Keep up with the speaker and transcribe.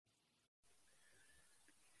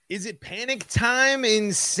Is it panic time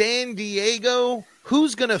in San Diego?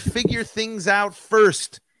 Who's going to figure things out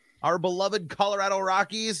first? Our beloved Colorado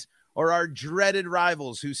Rockies or our dreaded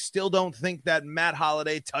rivals who still don't think that Matt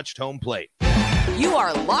Holliday touched home plate? You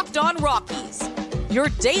are Locked On Rockies, your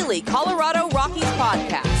daily Colorado Rockies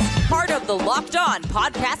podcast. Part of the Locked On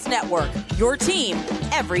Podcast Network, your team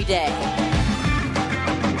every day.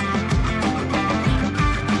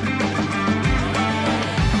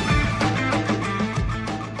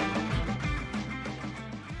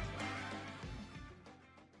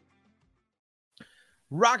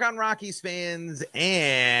 Rock on Rockies fans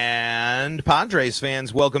and Padres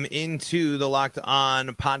fans, welcome into the Locked On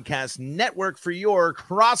Podcast Network for your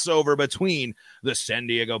crossover between the San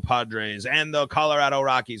Diego Padres and the Colorado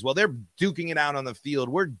Rockies. Well, they're duking it out on the field.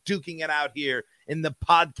 We're duking it out here in the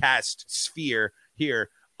podcast sphere here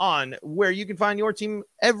on where you can find your team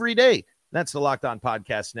every day. That's the Locked On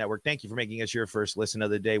Podcast Network. Thank you for making us your first listen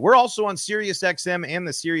of the day. We're also on SiriusXM and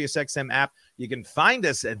the SiriusXM app. You can find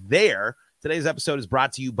us there. Today's episode is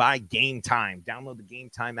brought to you by Game Time. Download the Game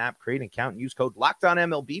Time app, create an account, and use code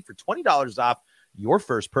LOCKEDONMLB for $20 off your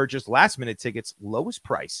first purchase. Last-minute tickets, lowest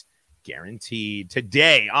price guaranteed.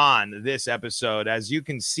 Today on this episode, as you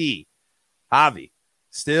can see, Javi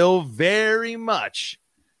still very much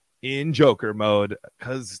in Joker mode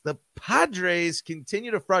because the Padres continue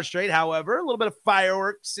to frustrate. However, a little bit of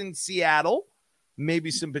fireworks in Seattle.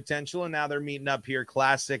 Maybe some potential, and now they're meeting up here.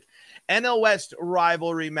 Classic NL West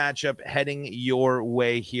rivalry matchup heading your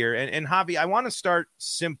way here. And Javi, I want to start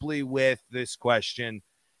simply with this question.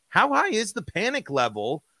 How high is the panic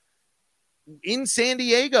level in San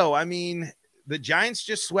Diego? I mean, the Giants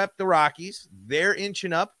just swept the Rockies. They're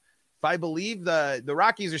inching up. If I believe the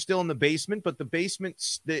Rockies are still in the basement, but the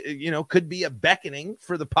basement, could be a beckoning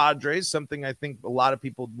for the Padres, something I think a lot of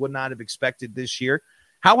people would not have expected this year.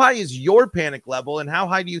 How high is your panic level, and how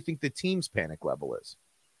high do you think the team's panic level is?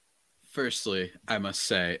 Firstly, I must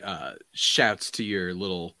say, shouts to your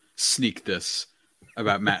little sneak this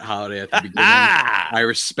about Matt Holliday at the beginning. I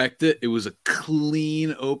respect it. It was a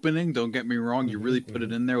clean opening. Don't get me wrong. You really put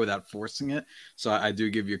it in there without forcing it. So I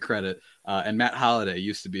do give you credit. And Matt Holliday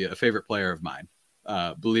used to be a favorite player of mine,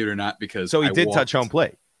 believe it or not, because so he did touch home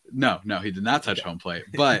plate. No, he did not touch home plate,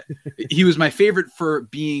 but he was my favorite for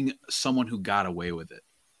being someone who got away with it.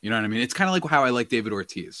 You know what I mean? It's kind of like how I like David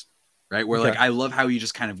Ortiz, right? Where like I love how he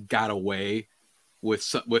just kind of got away with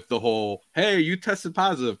the whole, hey, you tested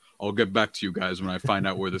positive. I'll get back to you guys when I find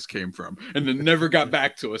out where this came from, and then never got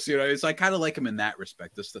back to us. You know, it's like kind of like him in that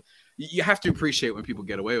respect. You have to appreciate when people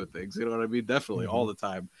get away with things. You know what I mean? Definitely all the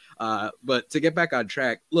time. But to get back on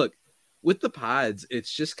track, look, with the Pods,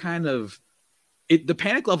 it's just kind of the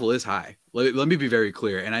panic level is high. Let me be very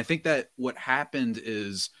clear, and I think that what happened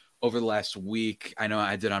is, over the last week, I know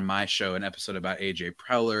I did on my show an episode about AJ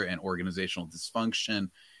Preller and organizational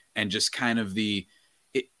dysfunction and just kind of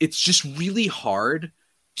it's just really hard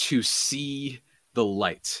to see the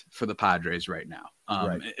light for the Padres right now.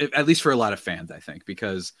 At least for a lot of fans, I think,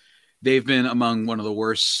 because they've been among one of the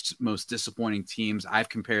worst, most disappointing teams. I've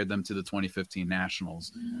compared them to the 2015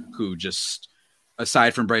 Nationals, who just,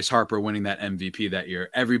 aside from Bryce Harper winning that MVP that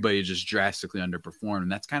year, everybody just drastically underperformed.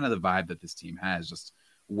 And that's kind of the vibe that this team has, just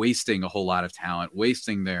wasting a whole lot of talent,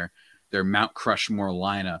 wasting their Mount Crushmore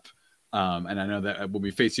lineup. And I know that when we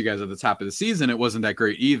faced you guys at the top of the season, it wasn't that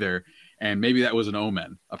great either. And maybe that was an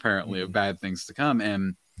omen, apparently, of bad things to come.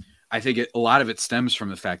 And I think a lot of it stems from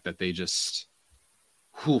the fact that they just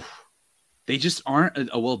aren't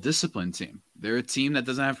a well-disciplined team. They're a team that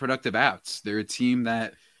doesn't have productive outs. They're a team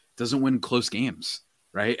that doesn't win close games,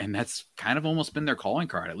 right? And that's kind of almost been their calling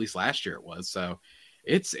card, at least last year it was. So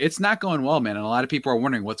it's not going well, man. And a lot of people are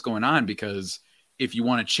wondering what's going on, because if you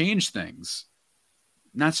want to change things,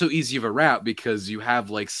 not so easy of a route, because you have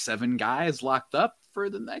like 7 guys locked up for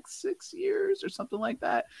the next 6 years or something like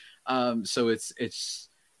that. So it's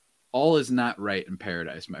all is not right in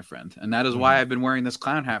paradise, my friend. And that is why I've been wearing this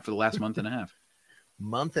clown hat for the last month and a half.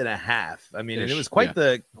 I mean, and it was quite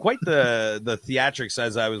the theatrics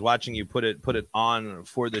as I was watching you put it on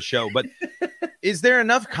for the show. But is there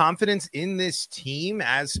enough confidence in this team?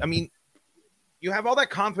 You have all that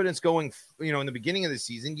confidence going, in the beginning of the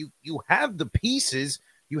season. You have the pieces,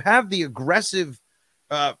 you have the aggressive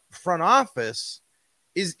front office.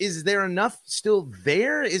 Is there enough still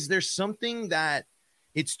there? Is there something that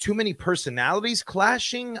it's too many personalities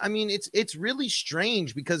clashing? I mean, it's really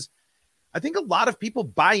strange, because I think a lot of people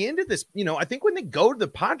buy into this. I think when they go to the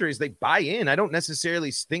Padres, they buy in. I don't necessarily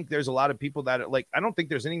think there's a lot of people that I don't think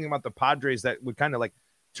there's anything about the Padres that would kind of like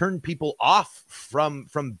turn people off from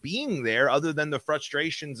being there, other than the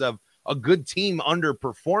frustrations of a good team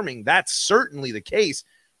underperforming. That's certainly the case.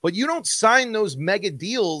 but you don't sign those mega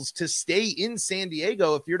deals to stay in San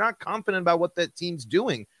Diego if you're not confident about what that team's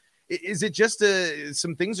doing. Is it just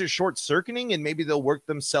some things are short circuiting and maybe they'll work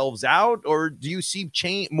themselves out? Or do you see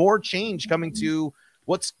more change coming to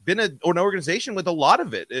what's been an organization with a lot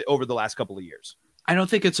of it over the last couple of years? I don't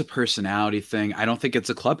think it's a personality thing. I don't think it's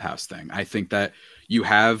a clubhouse thing. I think that you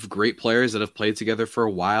have great players that have played together for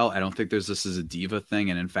a while. I don't think this is a diva thing.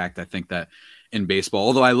 And in fact, I think that in baseball,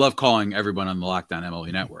 although I love calling everyone on the Locked On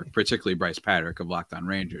MLB Network, particularly Bryce Patrick of Locked On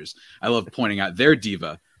Rangers, I love pointing out their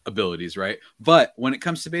diva abilities, right? But when it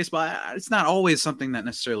comes to baseball, it's not always something that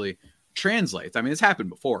necessarily translates. I mean, it's happened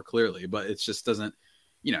before, clearly, but it just doesn't,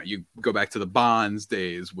 you go back to the Bonds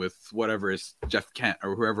days with whatever is Jeff Kent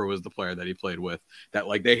or whoever was the player that he played with, that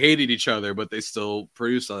like they hated each other, but they still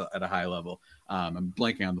produce at a high level. I'm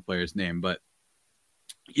blanking on the player's name, but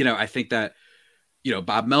I think that,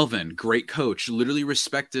 Bob Melvin, great coach, literally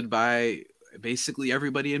respected by basically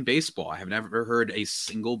everybody in baseball. I have never heard a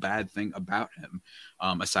single bad thing about him,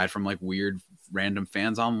 aside from like weird random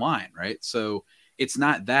fans online, right? So it's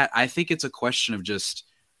not that. I think it's a question of just,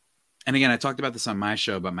 and again, I talked about this on my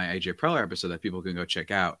show about my AJ Preller episode that people can go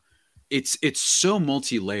check out. It's so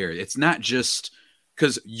multi-layered. It's not just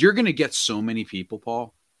because you're going to get so many people,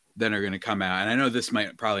 Paul, that are going to come out. And I know this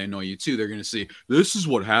might probably annoy you too. They're going to see, this is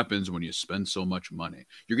what happens when you spend so much money.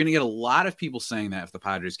 You're going to get a lot of people saying that if the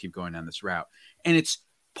Padres keep going down this route. And it's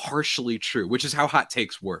partially true, which is how hot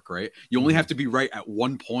takes work, right? You only have to be right at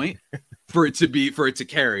one point for it to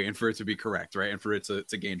carry and for it to be correct, right? And for it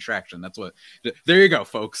to gain traction. That's what, there you go,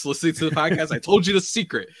 folks. Listening to the podcast, I told you the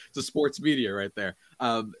secret to sports media right there.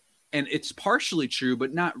 And it's partially true,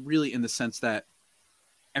 but not really in the sense that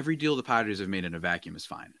every deal the Padres have made in a vacuum is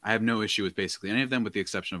fine. I have no issue with basically any of them with the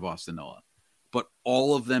exception of Austin Nola. But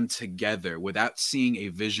all of them together without seeing a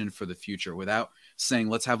vision for the future, without saying,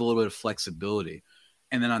 let's have a little bit of flexibility.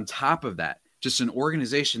 And then on top of that, just an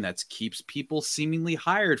organization that keeps people seemingly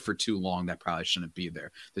hired for too long that probably shouldn't be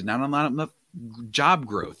there. There's not enough job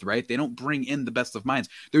growth, right? They don't bring in the best of minds.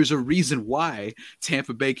 There's a reason why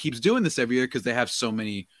Tampa Bay keeps doing this every year, because they have so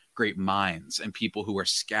many great minds and people who are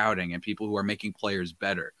scouting and people who are making players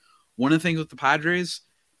better. One of the things with the Padres,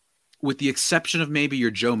 with the exception of maybe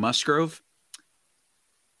your Joe Musgrove,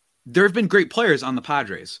 there have been great players on the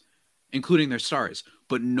Padres, including their stars,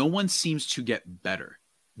 but no one seems to get better.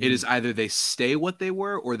 It is either they stay what they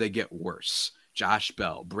were or they get worse. Josh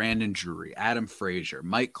Bell, Brandon Drury, Adam Frazier,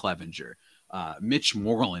 Mike Clevenger, Mitch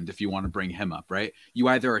Moreland, if you want to bring him up, right? You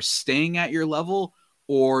either are staying at your level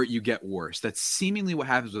or you get worse. That's seemingly what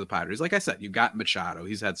happens with the Padres. Like I said, you've got Machado.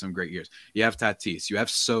 He's had some great years. You have Tatis. You have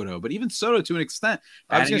Soto. But even Soto, to an extent,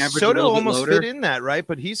 Soto almost fit in that, right?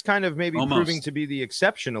 But he's kind of maybe proving to be the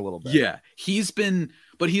exception a little bit. Yeah, he's been,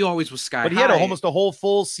 but he always was sky high. But he had almost a whole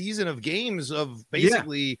full season of games of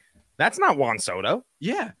basically, that's not Juan Soto.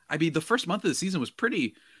 Yeah, I mean, the first month of the season was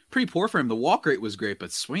pretty poor for him. The walk rate was great,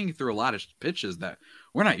 but swinging through a lot of pitches that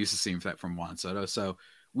we're not used to seeing from Juan Soto. So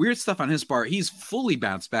weird stuff on his part. He's fully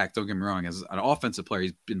bounced back. Don't get me wrong. As an offensive player,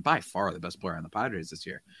 he's been by far the best player on the Padres this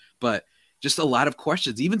year. But just a lot of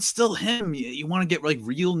questions. Even still him, you want to get like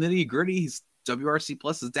real nitty gritty. He's WRC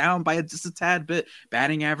plus is down by just a tad bit.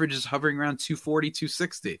 Batting average is hovering around 240,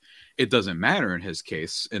 260. It doesn't matter in his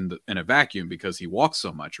case in a vacuum because he walks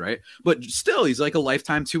so much, right? But still, he's like a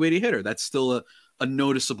lifetime 280 hitter. That's still a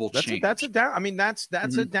noticeable change. That's a down. I mean, that's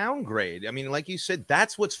a downgrade. I mean, like you said,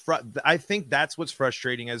 that's what's I think that's what's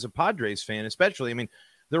frustrating as a Padres fan, especially. I mean,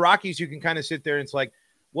 the Rockies, you can kind of sit there and it's like,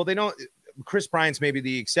 well, they don't. Chris Bryant's maybe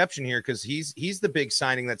the exception here because he's the big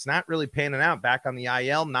signing that's not really panning out back on the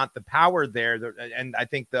IL, not the power there. And I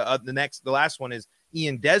think the last one is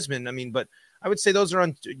Ian Desmond. I mean, but I would say those are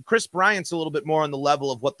on Chris Bryant's a little bit more on the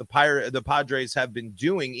level of what the Padres have been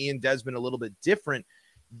doing. Ian Desmond a little bit different.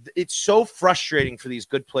 It's so frustrating for these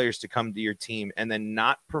good players to come to your team and then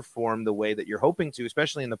not perform the way that you're hoping to,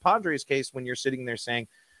 especially in the Padres case when you're sitting there saying,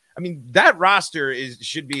 I mean, that roster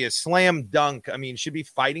should be a slam dunk. I mean, should be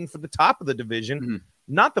fighting for the top of the division,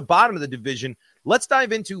 not the bottom of the division. Let's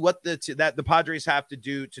dive into what the Padres have to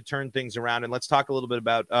do to turn things around, and let's talk a little bit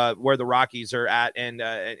about where the Rockies are at and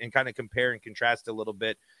kind of compare and contrast a little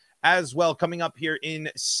bit as well. Coming up here in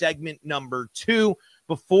segment number 2.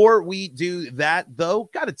 Before we do that, though,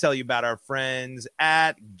 got to tell you about our friends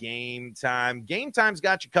at Game Time. Game Time's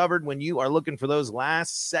got you covered when you are looking for those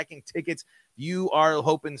last-second tickets. You are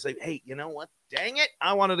hoping to say, hey, you know what? Dang it.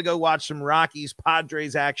 I wanted to go watch some Rockies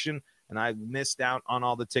Padres action, and I missed out on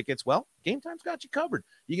all the tickets. Well, Game Time's got you covered.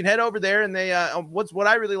 You can head over there, and they what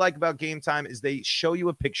I really like about Game Time is they show you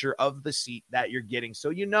a picture of the seat that you're getting. So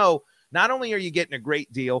you know Not only are you getting a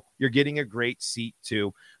great deal, you're getting a great seat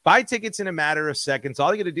too. Buy tickets in a matter of seconds.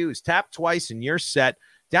 All you got to do is tap twice and you're set.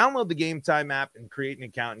 Download the Game Time app and create an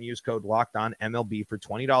account and use code LOCKEDONMLB for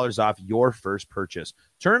 $20 off your first purchase.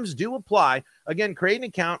 Terms do apply. Again, create an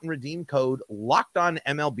account and redeem code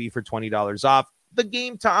LOCKEDONMLB for $20 off the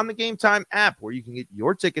Game Time app, where you can get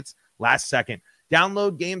your tickets last second.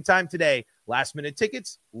 Download Game Time today. Last minute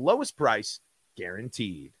tickets, lowest price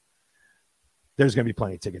guaranteed. There's going to be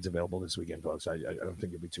plenty of tickets available this weekend, folks. I don't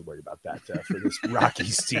think you'll be too worried about that for this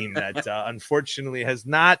Rockies team that unfortunately has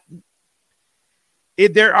not.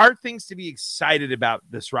 There are things to be excited about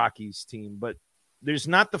this Rockies team, but there's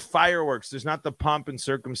not the fireworks. There's not the pomp and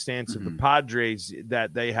circumstance of the Padres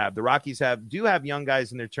that they have. The Rockies do have young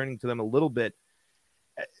guys, and they're turning to them a little bit.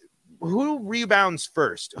 Who rebounds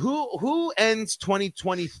first? Who ends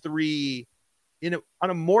 2023 on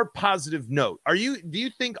a more positive note? Do you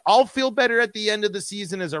think I'll feel better at the end of the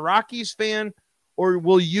season as a Rockies fan, or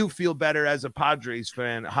will you feel better as a Padres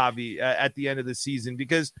fan, Javi, at the end of the season?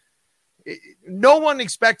 Because no one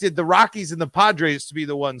expected the Rockies and the Padres to be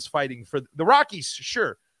the ones fighting for the Rockies.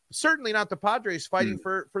 Sure. Certainly not the Padres fighting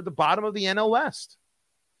for the bottom of the NL West.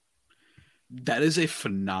 That is a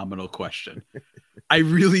phenomenal question.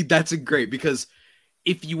 That's a great, because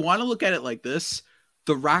if you want to look at it like this,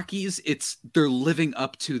 the Rockies, they're living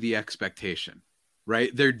up to the expectation,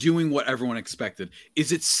 right? They're doing what everyone expected.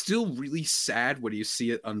 Is it still really sad when you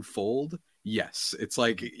see it unfold? Yes. It's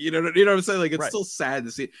like, you know what I'm saying? Like, it's still sad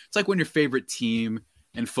to see. It's like when your favorite team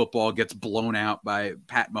in football gets blown out by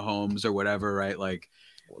Pat Mahomes or whatever, right? Like,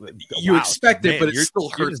 you expect it, but it still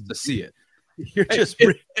hurts to see it. You're just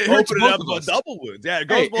opening up a double wound. Yeah, it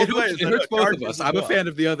goes both ways. It hurts both of us. I'm a fan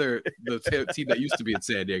of the team that used to be in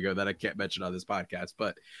San Diego that I can't mention on this podcast.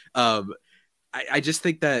 But I just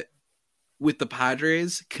think that with the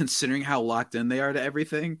Padres, considering how locked in they are to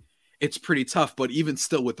everything, it's pretty tough. But even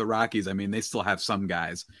still with the Rockies, I mean, they still have some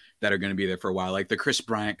guys that are going to be there for a while, like the Chris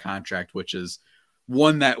Bryant contract, which is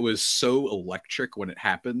one that was so electric when it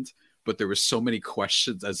happened, but there were so many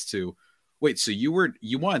questions as to, wait, so you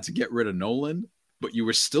wanted to get rid of Nolan, but you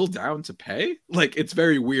were still down to pay? Like, it's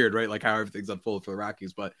very weird, right? Like how everything's unfolded for the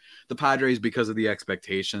Rockies. But the Padres, because of the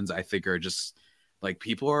expectations, I think are just like,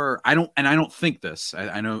 people are, I don't think this.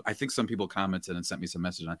 I think some people commented and sent me some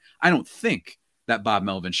message on. I don't think that Bob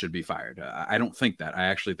Melvin should be fired. I don't think that. I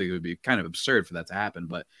actually think it would be kind of absurd for that to happen.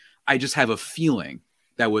 But I just have a feeling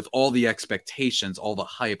that with all the expectations, all the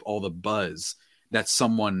hype, all the buzz, that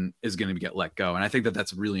someone is going to get let go. And I think that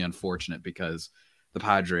that's really unfortunate, because the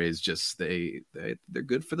Padres just, they're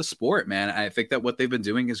good for the sport, man. I think that what they've been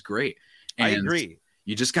doing is great. And I agree.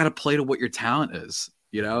 You just got to play to what your talent is,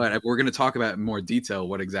 and we're going to talk about in more detail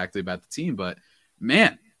what exactly about the team, but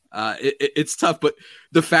man, it's tough. But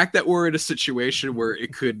the fact that we're in a situation where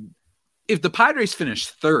if the Padres finish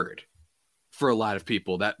third, for a lot of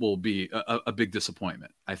people, that will be a big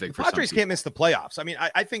disappointment. I think the Padres can't miss the playoffs. I mean,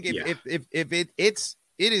 I think it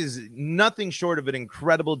is nothing short of an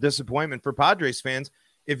incredible disappointment for Padres fans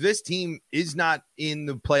if this team is not in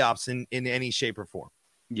the playoffs in any shape or form.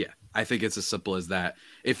 Yeah, I think it's as simple as that.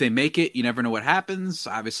 If they make it, you never know what happens.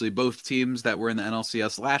 Obviously, both teams that were in the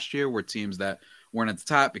NLCS last year were teams that weren't at the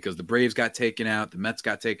top, because the Braves got taken out, the Mets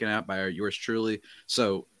got taken out by yours truly.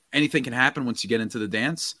 So anything can happen once you get into the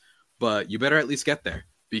dance. But you better at least get there,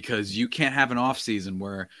 because you can't have an off season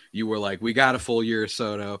where you were like, we got a full year of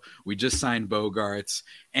Soto, we just signed Bogarts,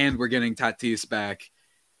 and we're getting Tatis back,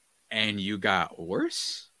 and you got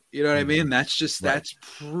worse. You know what I mean? That's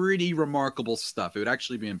pretty remarkable stuff. It would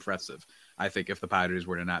actually be impressive, I think, if the Padres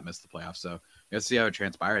were to not miss the playoffs. So let's see how it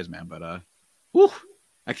transpires, man. But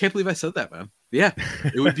I can't believe I said that, man. Yeah,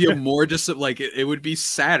 it would be it would be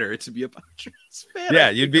sadder to be a Padres fan. Yeah,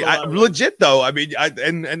 you'd be legit though. I mean,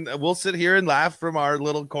 and we'll sit here and laugh from our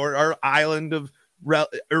little our island of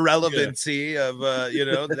irrelevancy of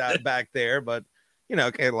that back there. But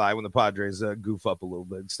can't lie, when the Padres goof up a little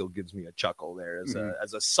bit, it still gives me a chuckle there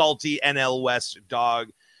as a salty NL West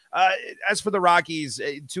dog. As for the Rockies,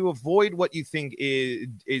 to avoid what you think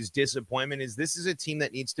is disappointment, this is a team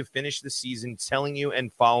that needs to finish the season telling you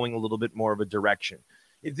and following a little bit more of a direction.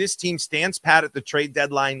 If this team stands pat at the trade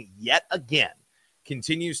deadline yet again,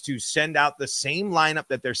 continues to send out the same lineup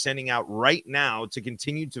that they're sending out right now to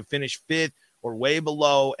continue to finish fifth or way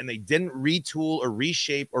below, and they didn't retool or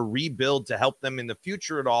reshape or rebuild to help them in the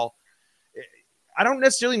future at all, I don't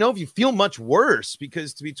necessarily know if you feel much worse,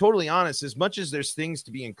 because to be totally honest, as much as there's things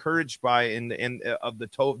to be encouraged by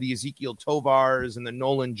the Ezekiel Tovars and the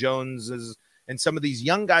Nolan Joneses and some of these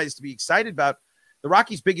young guys to be excited about, the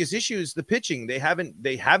Rockies' biggest issue is the pitching. They haven't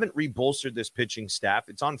rebolstered this pitching staff.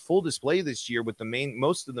 It's on full display this year with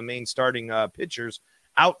most of the main starting pitchers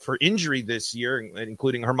out for injury this year,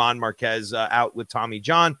 including German Marquez out with Tommy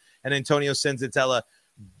John and Antonio Senzatella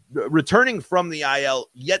returning from the IL,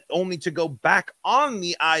 yet only to go back on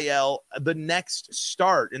the IL the next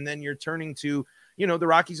start. And then you're turning to, the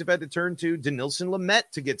Rockies have had to turn to Denilson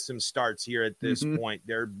Lamet to get some starts here at this point.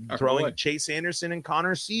 They're throwing Chase Anderson and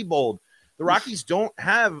Connor Siebold. The Rockies don't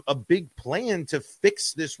have a big plan to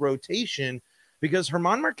fix this rotation because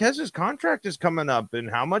German Marquez's contract is coming up. And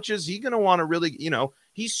how much is he going to want to really,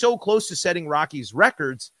 he's so close to setting Rockies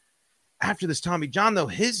records. After this Tommy John, though,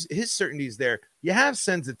 his certainty is there. You have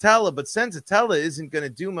Senzatella, but Senzatella isn't going to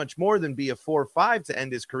do much more than be a 4-5 to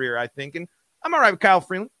end his career, I think. And I'm all right with Kyle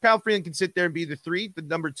Freeland. Kyle Freeland can sit there and be the 3, the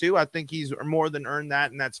number 2. I think he's more than earned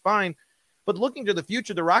that, and that's fine. But looking to the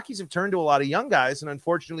future, the Rockies have turned to a lot of young guys, and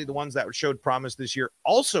unfortunately the ones that showed promise this year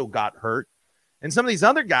also got hurt. And some of these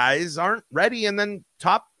other guys aren't ready, and then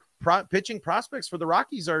top pitching prospects for the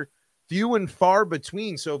Rockies are few and far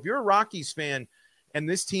between. So if you're a Rockies fan and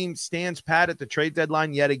this team stands pat at the trade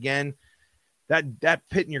deadline yet again, that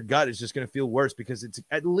pit in your gut is just going to feel worse because it's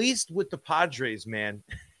at least with the Padres, man.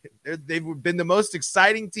 They've been the most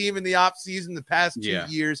exciting team in the offseason the past 2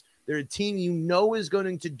 years. They're a team is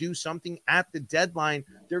going to do something at the deadline.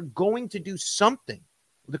 They're going to do something.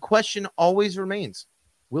 The question always remains,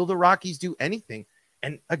 will the Rockies do anything?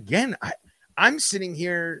 And again, I'm sitting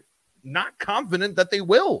here not confident that they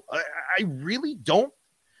will. I really don't.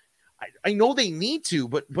 I know they need to,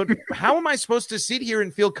 but how am I supposed to sit here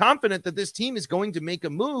and feel confident that this team is going to make a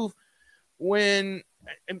move when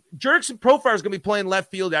Jurickson Profar is going to be playing left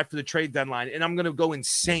field after the trade deadline, and I'm going to go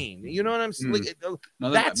insane? You know what I'm saying?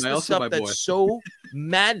 That's the stuff that's so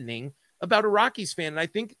maddening about a Rockies fan. And I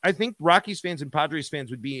think Rockies fans and Padres fans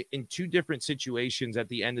would be in two different situations at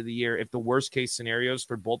the end of the year if the worst case scenarios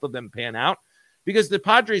for both of them pan out. Because the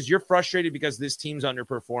Padres, you're frustrated because this team's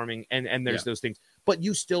underperforming and there's those things, but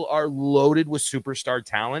you still are loaded with superstar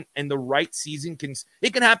talent, and the right season can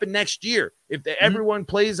happen next year. If everyone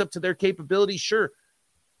plays up to their capability, sure.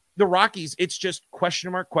 The Rockies, it's just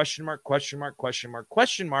question mark,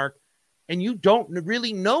 and you don't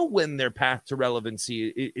really know when their path to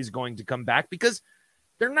relevancy is going to come back because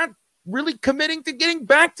they're not really committing to getting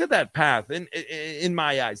back to that path. In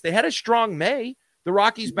my eyes, they had a strong May. The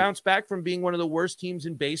Rockies bounced back from being one of the worst teams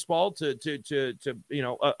in baseball to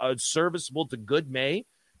a serviceable to good May,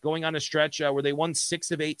 going on a stretch where they won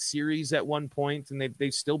 6 of 8 series at one point, and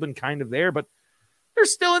they've still been kind of there, but they're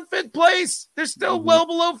still in 5th place. They're still well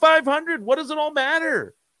below 500. What does it all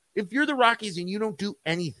matter? If you're the Rockies and you don't do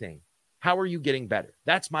anything, how are you getting better?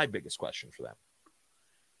 That's my biggest question for them.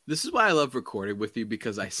 This is why I love recording with you,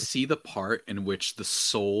 because I see the part in which the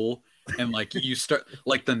soul and you start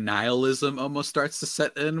the nihilism almost starts to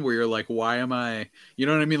set in, where you're like, why am I, you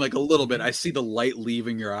know what I mean? Like a little bit, I see the light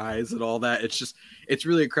leaving your eyes and all that. It's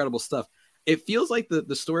really incredible stuff. It feels like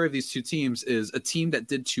the story of these two teams is a team that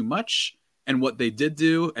did too much and what they did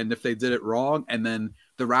do, and if they did it wrong, and then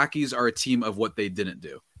the Rockies are a team of what they didn't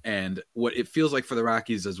do. And what it feels like for the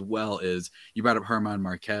Rockies as well is, you brought up German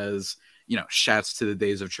Marquez, shouts to the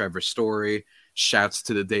days of Trevor Story, shouts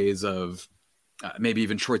to the days of maybe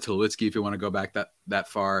even Troy Tulowitzki, if you want to go back that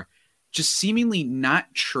far, just seemingly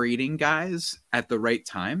not trading guys at the right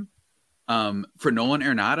time. For Nolan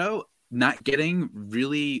Arenado, not getting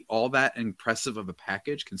really all that impressive of a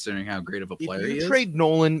package, considering how great of a player he is. If you trade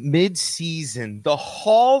Nolan mid-season, the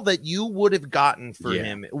haul that you would have gotten for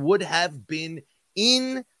him would have been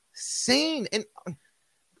insane. And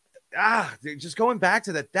just going back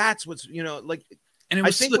to that, that's what's, and it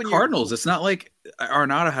was the Cardinals. It's not like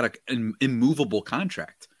Arenado had an immovable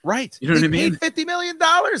contract. Right. You know what I mean? They paid $50 million.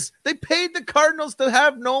 They paid the Cardinals to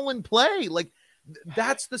have Nolan play.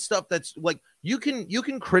 That's the stuff that's you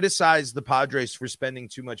can criticize the Padres for spending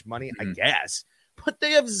too much money, I guess. But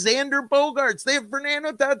they have Xander Bogaerts. They have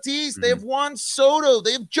Fernando Tatis. They have Juan Soto.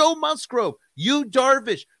 They have Joe Musgrove. Yu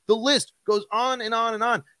Darvish. The list goes on and on and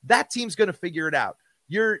on. That team's going to figure it out.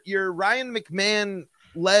 Your Ryan McMahon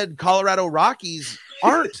led Colorado Rockies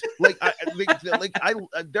aren't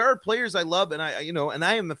there are players I love, and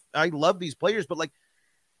I love these players, but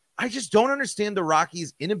I just don't understand the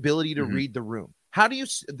Rockies' inability to read the room. How do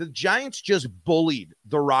the Giants just bullied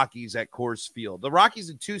the Rockies at Coors Field? The Rockies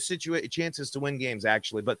had 2 chances to win games,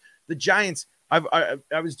 actually, but the Giants, I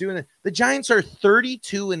was doing it. The Giants are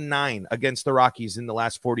 32-9 against the Rockies in the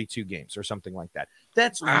last 42 games or something like that.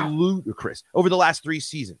 That's ludicrous over the last 3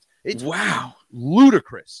 seasons. It's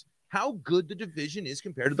ludicrous how good the division is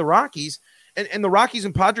compared to the Rockies, and the Rockies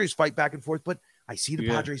and Padres fight back and forth. But I see the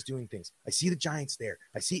Padres doing things. I see the Giants there.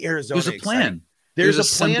 I see Arizona. There's a plan. There's a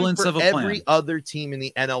plan for every other team in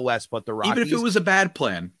the NL West but the Rockies. Even if it was a bad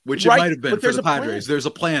plan, which it might have been for the Padres, there's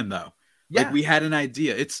a plan though. Yeah. Like we had an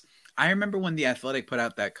idea. I remember when The Athletic put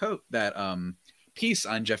out that piece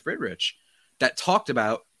on Jeff Bridrich that talked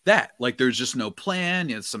about that. Like there's just no plan.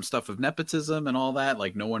 You know, some stuff of nepotism and all that.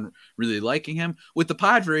 Like no one really liking him. With the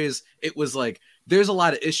Padres, it was like there's a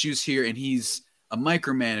lot of issues here, and he's a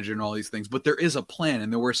micromanager and all these things. But there is a plan,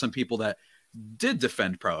 and there were some people that did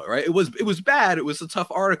defend Pro, right? It was bad. It was a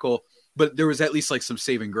tough article, but there was at least like some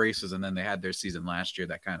saving graces. And then they had their season last year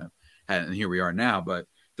that kind of had, and here we are now. But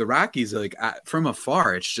the Rockies, like from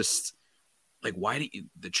afar, it's just like, why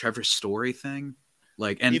the Trevor Story thing?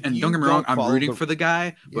 Like, and don't get me wrong, I'm rooting for the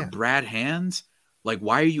guy, but Brad Hand, like,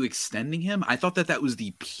 why are you extending him? I thought that was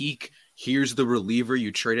the peak. Here's the reliever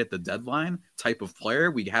you trade at the deadline type of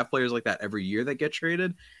player. We have players like that every year that get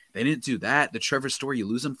traded. They didn't do that. The Trevor Story, you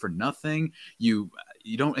lose him for nothing. You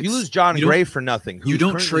lose John Gray for nothing. You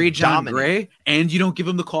don't trade John Gray, and you don't give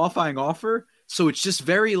him the qualifying offer. So it's just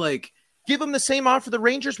very like, give him the same offer the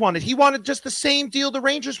Rangers wanted. He wanted just the same deal the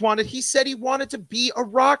Rangers wanted. He said he wanted to be a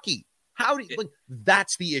Rocky.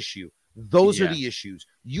 That's the issue. Those are the issues.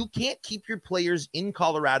 You can't keep your players in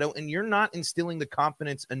Colorado, and you're not instilling the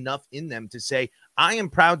confidence enough in them to say, I am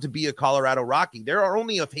proud to be a Colorado Rocky. There are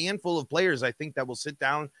only a handful of players, I think, that will sit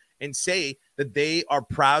down and say that they are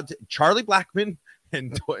proud to. Charlie Blackmon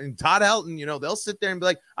and Todd Helton, they'll sit there and be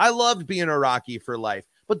like, I loved being a Rocky for life.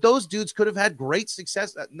 But those dudes could have had great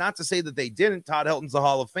success. Not to say that they didn't. Todd Helton's a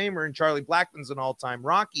Hall of Famer, and Charlie Blackmon's an all-time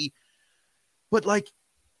Rocky. But,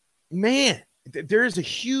 man, there is a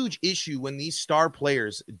huge issue when these star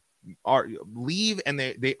players leave and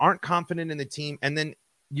they aren't confident in the team, and then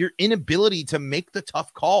your inability to make the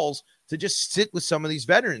tough calls to just sit with some of these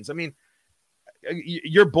veterans. I mean,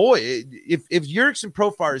 your boy, if Jurickson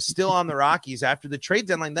Profar is still on the Rockies after the trade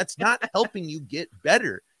deadline, that's not helping you get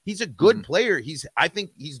better. He's a good player. I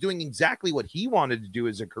think he's doing exactly what he wanted to do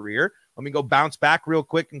as a career. Let me go bounce back real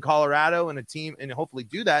quick in Colorado and a team and hopefully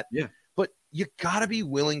do that. Yeah. But you got to be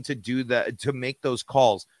willing to do that, to make those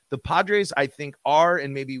calls. The Padres, I think, are,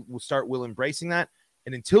 and maybe will embracing that.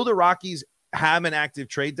 And until the Rockies have an active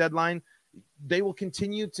trade deadline, they will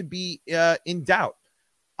continue to be in doubt.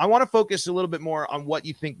 I want to focus a little bit more on what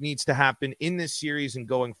you think needs to happen in this series and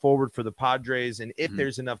going forward for the Padres, and if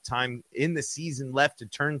there's enough time in the season left to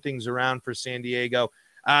turn things around for San Diego.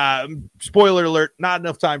 Spoiler alert, not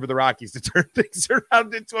enough time for the Rockies to turn things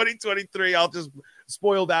around in 2023. I'll just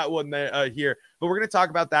spoil that one here. But we're going to talk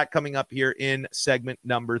about that coming up here in segment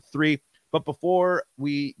number 3. But before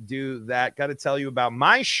we do that, got to tell you about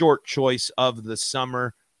my short choice of the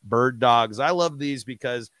summer, Bird Dogs. I love these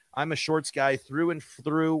because I'm a shorts guy through and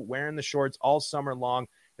through, wearing the shorts all summer long.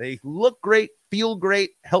 They look great, feel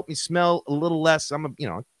great, help me smell a little less. I'm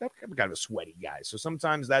kind of a sweaty guy, so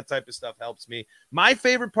sometimes that type of stuff helps me. My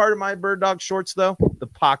favorite part of my Bird Dog shorts, though, the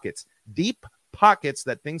pockets. Deep pockets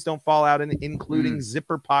that things don't fall out in, including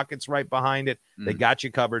zipper pockets right behind it. They got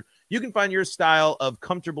you covered. You can find your style of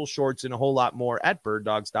comfortable shorts and a whole lot more at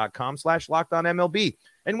birddogs.com/LockedOnMLB.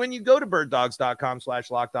 And when you go to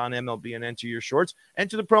birddogs.com/LockedOnMLB and enter your shorts,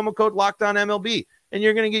 enter the promo code LockedOnMLB, and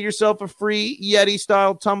you're going to get yourself a free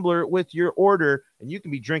Yeti-style tumbler with your order, and you can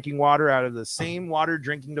be drinking water out of the same water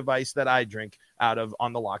drinking device that I drink out of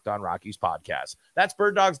on the Locked On Rockies podcast. That's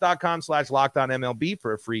birddogs.com/LockedOnMLB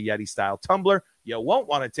for a free Yeti-style tumbler. You won't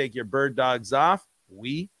want to take your Bird Dogs off.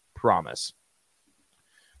 We promise.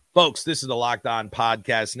 Folks, this is the Locked On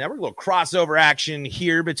Podcast Network. A little crossover action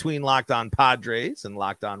here between Locked On Padres and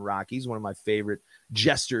Locked On Rockies, one of my favorite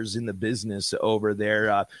jesters in the business over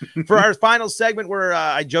there. For our final segment where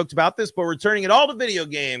I joked about this, but we're turning it all to video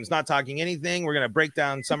games, not talking anything. We're going to break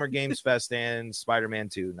down Summer Games Fest and Spider-Man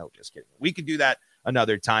 2. No, just kidding. We could do that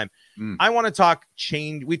another time. I want to talk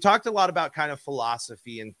change. We talked a lot about kind of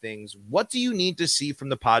philosophy and things. What do you need to see from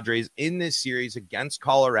the Padres in this series against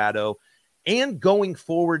Colorado and going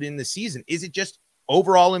forward in the season? Is it just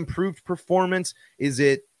overall improved performance? Is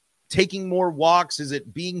it taking more walks? Is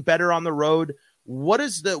it being better on the road? What do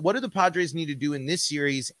the Padres need to do in this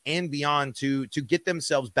series and beyond to get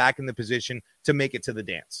themselves back in the position to make it to the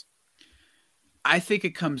dance? I think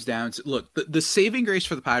it comes down to, look, the saving grace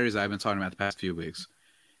for the Padres I've been talking about the past few weeks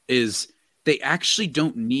is they actually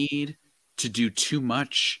don't need to do too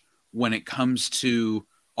much when it comes to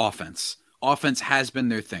offense. Offense has been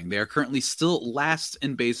their thing. They are currently still last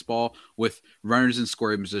in baseball with runners in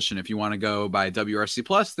scoring position. If you want to go by WRC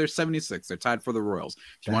plus, they're 76. They're tied for the Royals.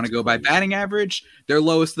 If you want to go by batting average, they're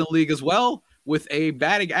lowest in the league as well, with a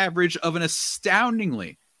batting average of an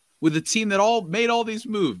astoundingly, with a team that all made all these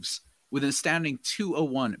moves, with an astounding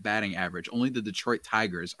 201 batting average. Only the Detroit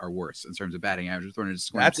Tigers are worse in terms of batting average.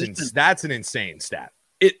 That's an insane stat.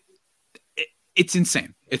 It's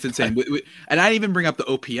insane. It's insane. And I even bring up the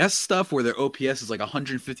OPS stuff where their OPS is like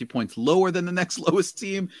 150 points lower than the next lowest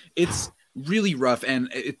team. It's really rough. And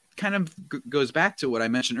it kind of goes back to what I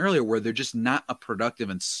mentioned earlier, where they're just not a productive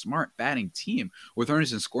and smart batting team with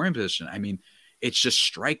runners in scoring position. I mean, it's just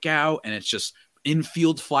strikeout and it's just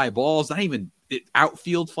infield fly balls, not even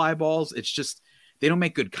outfield fly balls. It's just they don't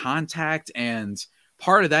make good contact. And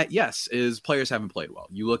part of that, yes, is players haven't played well.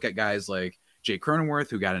 You look at guys like Jay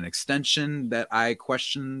Cronenworth, who got an extension that I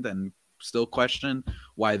questioned and still question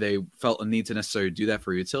why they felt a need to necessarily do that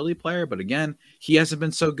for a utility player. But again, he hasn't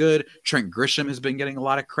been so good. Trent Grisham has been getting a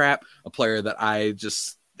lot of crap, a player that I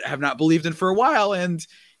just have not believed in for a while. And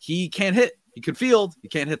he can't hit. He could field. He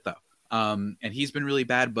can't hit, though. And he's been really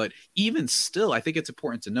bad. But even still, I think it's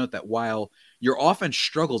important to note that while your offense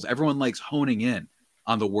struggles, everyone likes honing in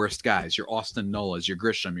on the worst guys, your Austin Nolas, your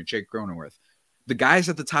Grisham, your Jake Cronenworth. The guys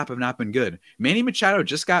at the top have not been good. Manny Machado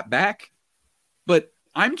just got back, but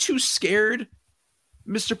I'm too scared,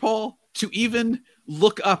 Mr. Paul, to even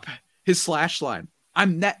look up his slash line.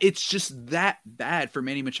 It's just that bad for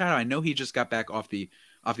Manny Machado. I know he just got back off the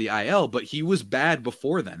IL, but he was bad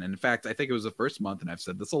before then. And in fact, I think it was the first month, and I've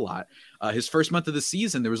said this a lot. His first month of the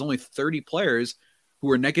season, there was only 30 players who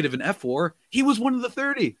were negative in F4. He was one of the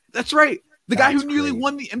 30. That's right. The guy who nearly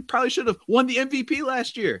won and probably should have won the MVP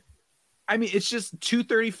last year. I mean, it's just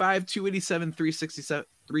 235, 287, 367,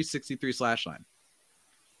 363 slash line.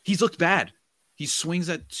 He's looked bad. He swings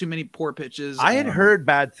at too many poor pitches. I had heard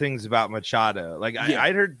bad things about Machado. Like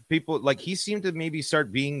I'd heard people like he seemed to maybe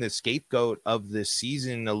start being the scapegoat of this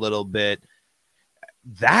season a little bit.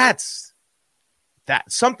 That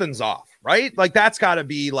something's off, right? Like that's got to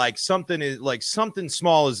be like something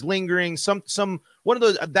small is lingering. Some one of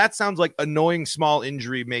those that sounds like annoying small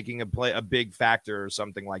injury making a big factor or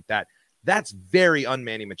something like that. That's very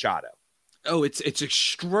un-Manny Machado. Oh, it's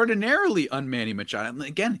extraordinarily un-Manny Machado. And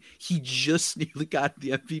again, he just nearly got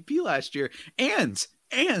the MVP last year. And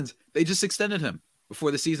they just extended him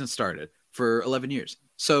before the season started for 11 years.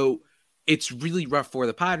 So it's really rough for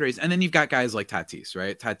the Padres. And then you've got guys like Tatis,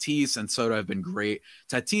 right? Tatis and Soto have been great.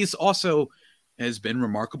 Tatis also has been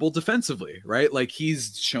remarkable defensively, right? Like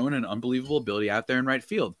he's shown an unbelievable ability out there in right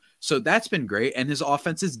field. So that's been great. And his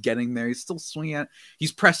offense is getting there. He's still swinging at,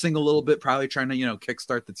 he's pressing a little bit, probably trying to,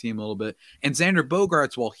 kickstart the team a little bit. And Xander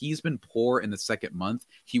Bogaerts, while he's been poor in the second month,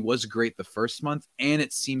 he was great the first month. And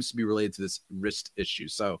it seems to be related to this wrist issue.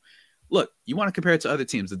 So look, you want to compare it to other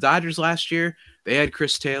teams. The Dodgers last year, they had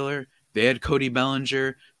Chris Taylor, they had Cody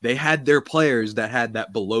Bellinger. They had their players that had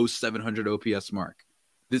that below 700 OPS mark.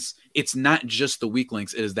 It's not just the weak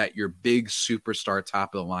links. It is that your big superstar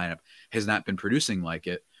top of the lineup has not been producing like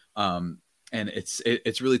it. And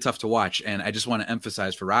it's really tough to watch. And I just want to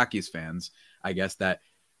emphasize for Rockies fans, I guess, that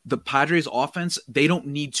the Padres offense, they don't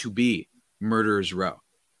need to be murderer's row.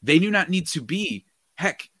 They do not need to be,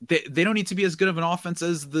 they don't need to be as good of an offense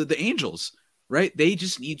as the Angels, right? They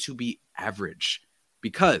just need to be average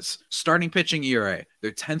because starting pitching ERA,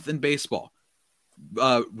 they're 10th in baseball.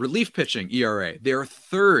 Relief pitching ERA, they're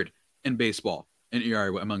 3rd in baseball in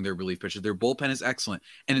ERA among their relief pitchers. Their bullpen is excellent.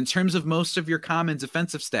 And in terms of most of your common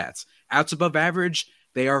defensive stats, outs above average,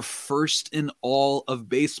 they are 1st in all of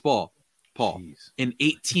baseball, Paul. Jeez. In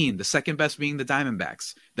 18, the second best being the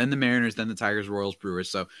Diamondbacks, then the Mariners, then the Tigers, Royals, Brewers.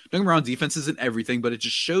 So don't get me wrong, defense isn't everything, but it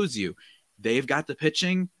just shows you they've got the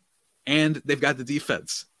pitching and they've got the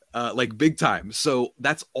defense. Like big time. So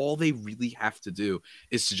that's all they really have to do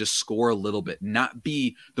is to just score a little bit, not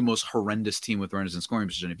be the most horrendous team with runners in scoring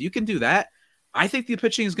position. If you can do that, I think the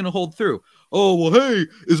pitching is going to hold through. Oh, well, hey,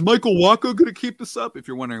 is Michael Wacha going to keep this up? If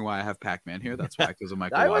you're wondering why I have Pac-Man here, that's why, because of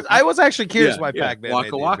Michael Wacha. I was actually curious why Pac-Man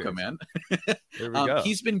Wacha, man. There we go.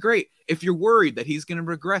 He's been great. If you're worried that he's going to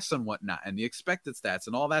regress and whatnot and the expected stats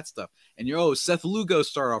and all that stuff, and Seth Lugo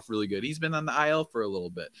started off really good. He's been on the IL for a little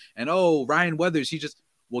bit. And, Ryan Weathers,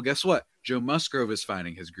 well, guess what? Joe Musgrove is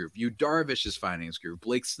finding his groove. Yu Darvish is finding his groove.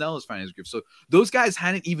 Blake Snell is finding his groove. So those guys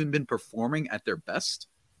hadn't even been performing at their best,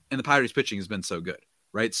 and the Padres pitching has been so good,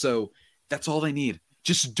 right? So that's all they need.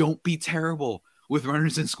 Just don't be terrible with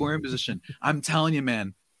runners in scoring position. I'm telling you,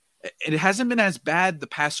 man, it hasn't been as bad the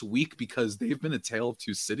past week because they've been a tale of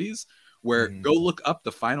two cities where go look up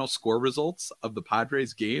the final score results of the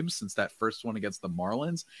Padres games since that first one against the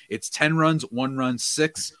Marlins. It's 10 runs, 1 run,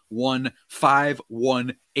 6, 1, 5,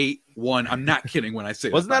 1, 8, 1. I'm not kidding when I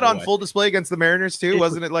say Wasn't that on full display against the Mariners too?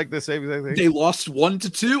 Wasn't it like the same thing? They lost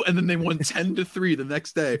 1-2 and then they won 10-3 the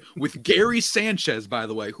next day with Gary Sanchez, by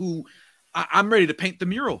the way, who I'm ready to paint the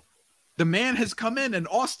mural. The man has come in, and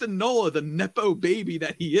Austin Nola, the Nepo baby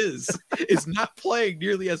that he is not playing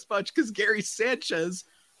nearly as much because Gary Sanchez,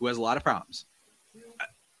 who has a lot of problems,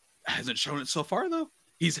 hasn't shown it so far, though.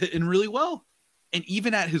 He's hitting really well. And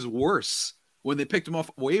even at his worst, when they picked him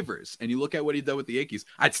off waivers, and you look at what he did with the Yankees,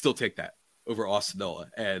 I'd still take that over Austin Nola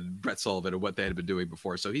and Brett Sullivan and what they had been doing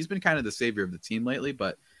before. So he's been kind of the savior of the team lately,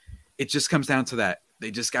 but it just comes down to that. They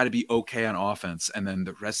just got to be okay on offense, and then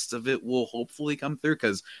the rest of it will hopefully come through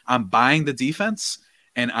because I'm buying the defense,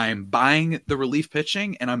 and I'm buying the relief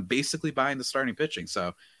pitching, and I'm basically buying the starting pitching.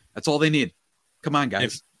 So that's all they need. Come on,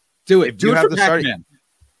 guys. Do it. Do it for Pac-Man.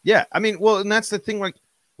 Yeah, I mean, well, and that's the thing, like,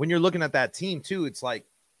 when you're looking at that team, too, it's like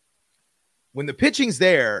when the pitching's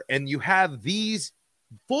there and you have these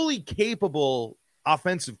fully capable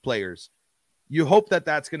offensive players, you hope that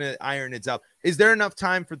that's going to iron it out. Is there enough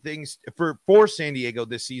time for things for San Diego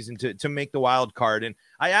this season to make the wild card? And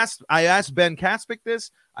I asked Ben Kaspick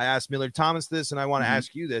this, I asked Miller Thomas this, and I want to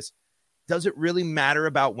ask you this. Does it really matter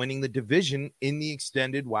about winning the division in the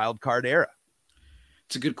extended wild card era?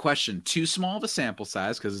 It's a good question. Too small of a sample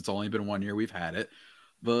size because it's only been 1 year we've had it.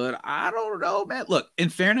 But I don't know, man. Look, in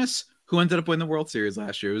fairness, who ended up winning the World Series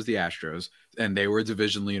last year was the Astros, and they were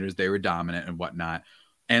division leaders. They were dominant and whatnot.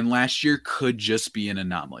 And last year could just be an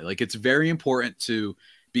anomaly. Like, it's very important to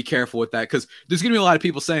be careful with that because there's going to be a lot of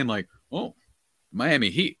people saying, like, oh, Miami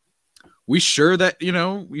Heat, we sure that,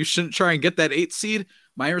 you shouldn't try and get that 8 seed?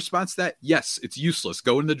 My response to that, yes, it's useless.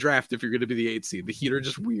 Go in the draft if you're going to be the 8 seed. The Heat are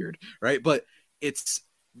just weird, right? But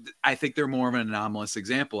I think they're more of an anomalous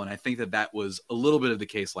example, and I think that was a little bit of the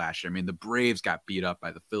case last year. I mean, the Braves got beat up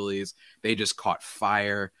by the Phillies. They just caught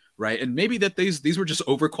fire. Right. And maybe that these were just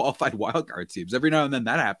overqualified wildcard teams. Every now and then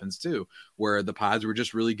that happens too, where the Pods were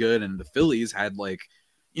just really good and the Phillies had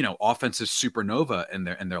offensive supernova in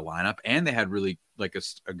their lineup, and they had really like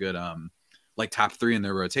a good top 3 in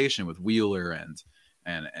their rotation with Wheeler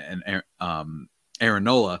and Aaron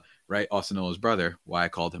Nola, right? Austin Nola's brother, why I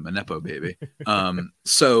called him a Nepo baby.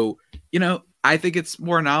 So I think it's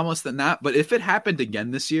more anomalous than not. But if it happened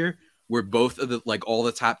again this year, where both of all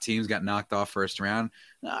the top teams got knocked off first round,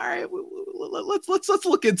 all right, let's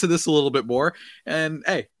look into this a little bit more. And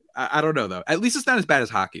hey, I don't know though. At least it's not as bad as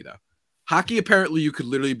hockey though. Hockey, apparently, you could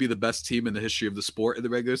literally be the best team in the history of the sport in the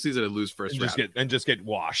regular season and lose first round and just get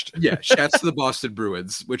washed. Yeah, shouts to the Boston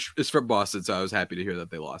Bruins, which is from Boston, so I was happy to hear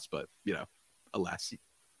that they lost. But alas.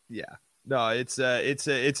 Yeah, no, it's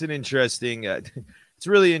an interesting. It's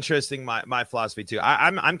really interesting. My philosophy too.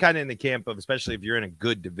 I'm kind of in the camp of, especially if you're in a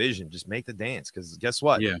good division, just make the dance, because guess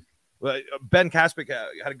what? Yeah. Well, Ben Kaspick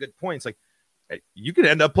had a good point. It's like you could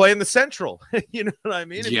end up playing the Central. You know what I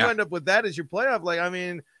mean? If you end up with that as your playoff,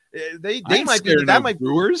 they might be that might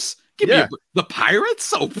Brewers. Give me the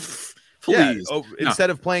Pirates. Oh, please. Yeah. Instead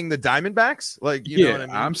of playing the Diamondbacks, you know what I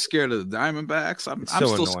mean? I'm scared of the Diamondbacks. I'm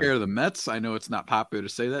still scared of the Mets. I know it's not popular to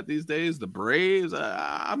say that these days. The Braves.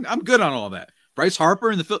 I'm good on all that. Bryce Harper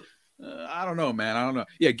and the I don't know, man. I don't know.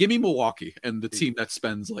 Yeah, give me Milwaukee and the team that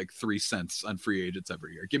spends 3 cents on free agents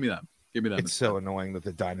every year. Give me them. It's so annoying that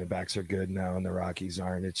the Diamondbacks are good now and the Rockies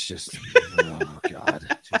aren't. It's just, oh God.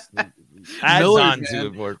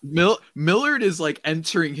 Millard is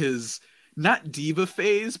entering his not diva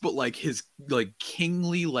phase, but his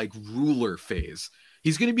kingly ruler phase.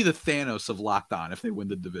 He's going to be the Thanos of Locked On if they win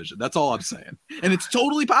the division. That's all I'm saying, and it's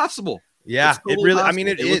totally possible. Yeah, it really. Possible. I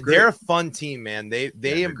mean, they're a fun team, man.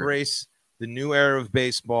 They embrace the new era of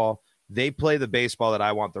baseball. They play the baseball that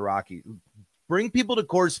I want the Rockies. Bring people to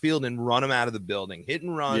Coors Field and run them out of the building,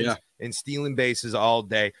 hitting runs and stealing bases all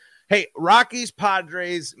day. Hey, Rockies,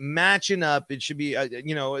 Padres matching up. It should be,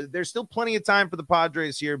 there's still plenty of time for the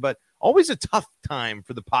Padres here, but always a tough time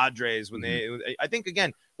for the Padres when I think,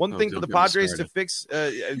 again, one thing for the Padres to fix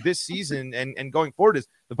this season and going forward is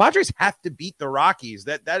the Padres have to beat the Rockies.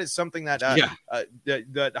 That is something that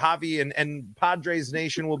that Javi and Padres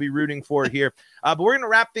Nation will be rooting for here. But we're going to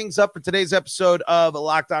wrap things up for today's episode of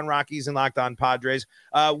Locked On Rockies and Locked On Padres.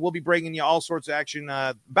 We'll be bringing you all sorts of action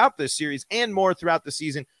about this series and more throughout the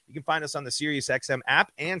season. You can find us on the SiriusXM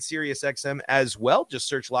app and SiriusXM as well. Just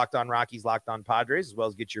search Locked On Rockies, Locked On Padres, as well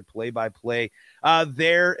as get your play-by-play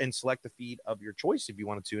there and select the feed of your choice if you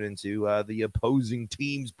want to tune into the opposing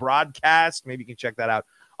team's broadcast. Maybe you can check that out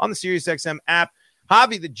on the SiriusXM app.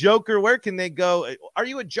 Javi, the Joker, where can they go? Are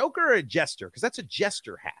you a Joker or a Jester? Because that's a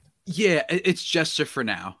Jester hat. Yeah, it's Jester for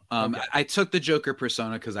now. Okay. I took the Joker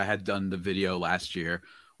persona because I had done the video last year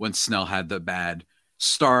when Snell had the bad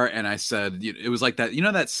start, and I said it was like that.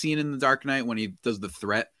 That scene in The Dark Knight when he does the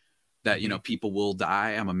threat that people will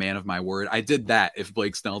die. I'm a man of my word. I did that if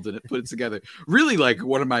Blake Snell didn't put it together. Really,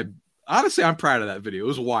 one of my Honestly, I'm proud of that video. It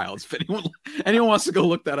was wild. If anyone wants to go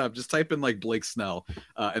look that up, just type in like Blake Snell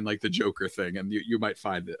and like the Joker thing, and you might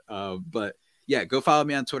find it. But yeah, go follow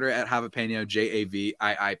me on Twitter at Javipeno,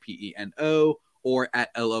 JAVIIPENO, or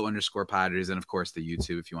at LO_Padres, and of course the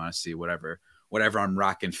YouTube if you want to see whatever I'm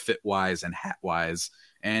rocking fit wise and hat wise,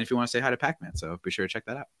 and if you want to say hi to Pac-Man, so be sure to check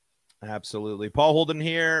that out. Absolutely. Paul Holden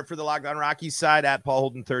here for the Locked On Rockies side at Paul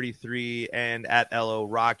Holden 33 and at LO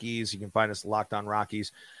Rockies. You can find us Locked On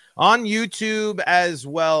Rockies on YouTube as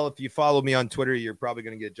well. If you follow me on Twitter, you're probably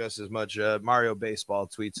going to get just as much Mario Baseball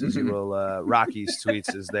tweets as you will Rockies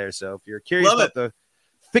tweets is there. So if you're curious about the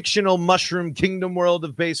fictional mushroom kingdom world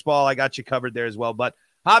of baseball, I got you covered there as well. But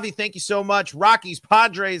Javi, thank you so much. Rockies,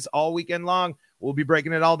 Padres all weekend long. We'll be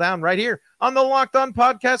breaking it all down right here on the Locked On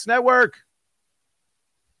Podcast Network.